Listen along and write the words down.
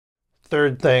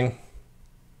Third thing,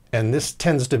 and this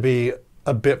tends to be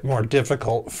a bit more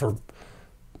difficult for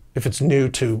if it's new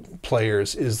to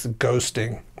players, is the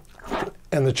ghosting.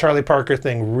 And the Charlie Parker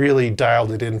thing really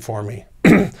dialed it in for me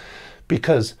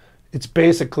because it's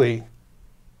basically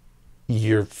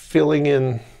you're filling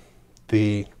in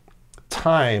the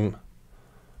time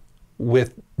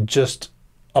with just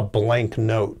a blank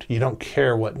note. You don't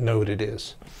care what note it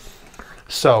is.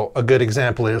 So a good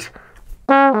example is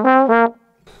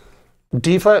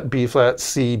D flat, B flat,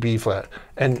 C, B flat.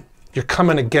 And you're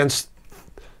coming against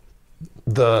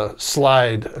the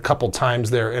slide a couple times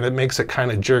there, and it makes it kind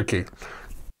of jerky.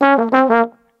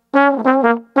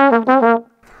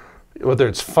 Whether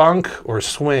it's funk or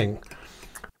swing,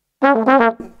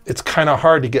 it's kind of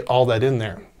hard to get all that in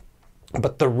there.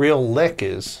 But the real lick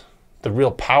is, the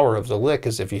real power of the lick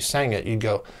is if you sang it, you'd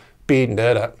go beat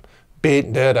da da,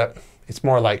 beat da da. It's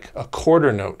more like a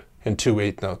quarter note in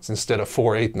 2/8 notes instead of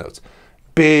 4/8 notes.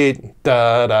 Beat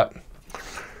da da.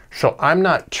 So I'm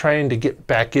not trying to get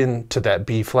back into that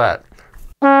B flat.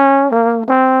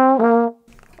 I'm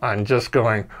just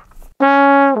going.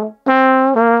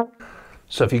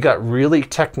 So if you got really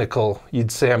technical,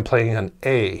 you'd say I'm playing an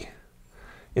A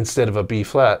instead of a B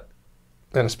flat.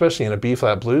 And especially in a B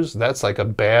flat blues, that's like a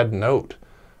bad note.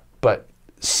 But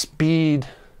speed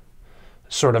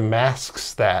sort of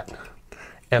masks that,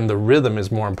 and the rhythm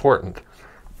is more important.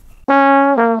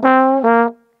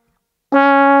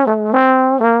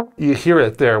 You hear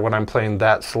it there when I'm playing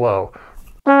that slow.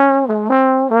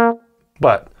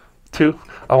 But 2,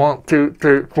 I want 2,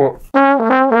 3, 4.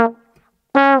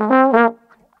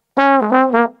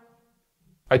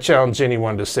 I challenge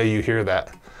anyone to say you hear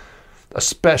that,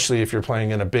 especially if you're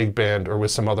playing in a big band or with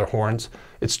some other horns.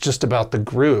 It's just about the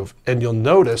groove. And you'll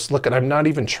notice, look, I'm not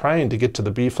even trying to get to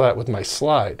the B flat with my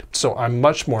slide. So I'm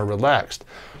much more relaxed.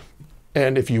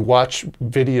 And if you watch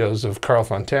videos of Carl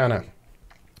Fontana,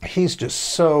 he's just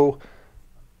so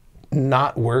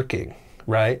not working,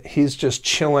 right? He's just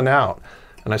chilling out.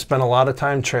 And I spent a lot of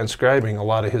time transcribing a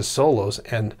lot of his solos,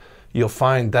 and you'll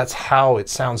find that's how it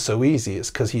sounds so easy,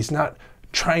 is because he's not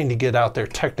trying to get out there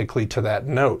technically to that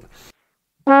note.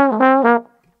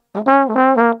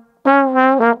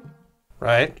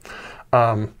 Right?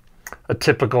 A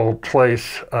typical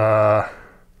place, that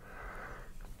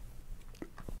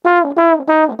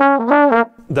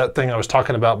thing I was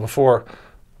talking about before,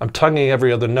 I'm tonguing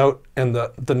every other note, and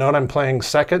the note I'm playing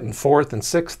second and fourth and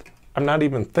sixth, I'm not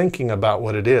even thinking about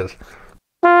what it is.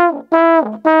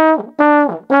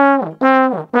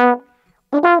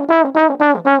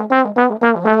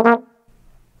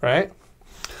 Right?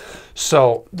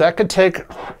 So that could take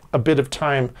a bit of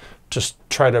time to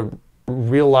try to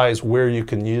realize where you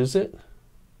can use it.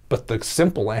 But the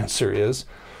simple answer is,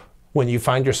 when you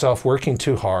find yourself working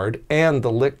too hard and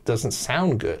the lick doesn't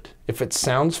sound good, if it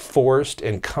sounds forced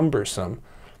and cumbersome,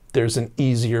 there's an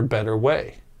easier, better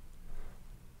way.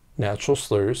 Natural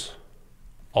slurs,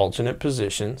 alternate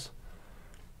positions,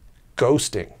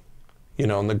 ghosting. You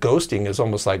know, and the ghosting is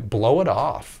almost like blow it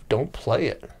off, don't play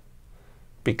it.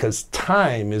 Because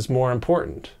time is more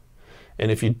important.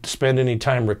 And if you spend any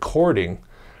time recording,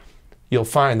 you'll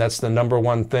find that's the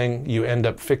 #1 thing you end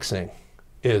up fixing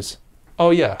is,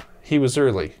 oh yeah, he was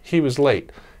early, he was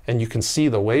late. And you can see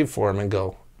the waveform and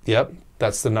go, yep,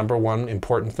 that's the #1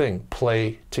 important thing.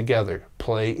 Play together,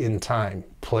 play in time,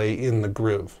 play in the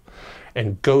groove.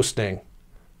 And ghosting,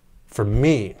 for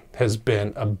me, has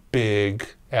been a big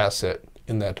asset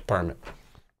in that department.